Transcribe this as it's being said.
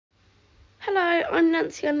Hello, I'm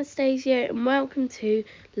Nancy Anastasio and welcome to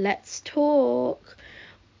Let's Talk.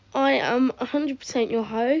 I am 100% your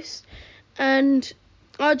host and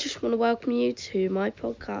I just want to welcome you to my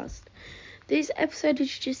podcast. This episode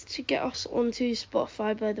is just to get us onto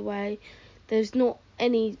Spotify, by the way. There's not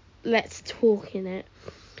any Let's Talk in it.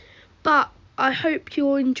 But I hope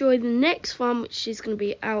you'll enjoy the next one, which is going to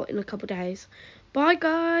be out in a couple of days. Bye,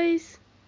 guys.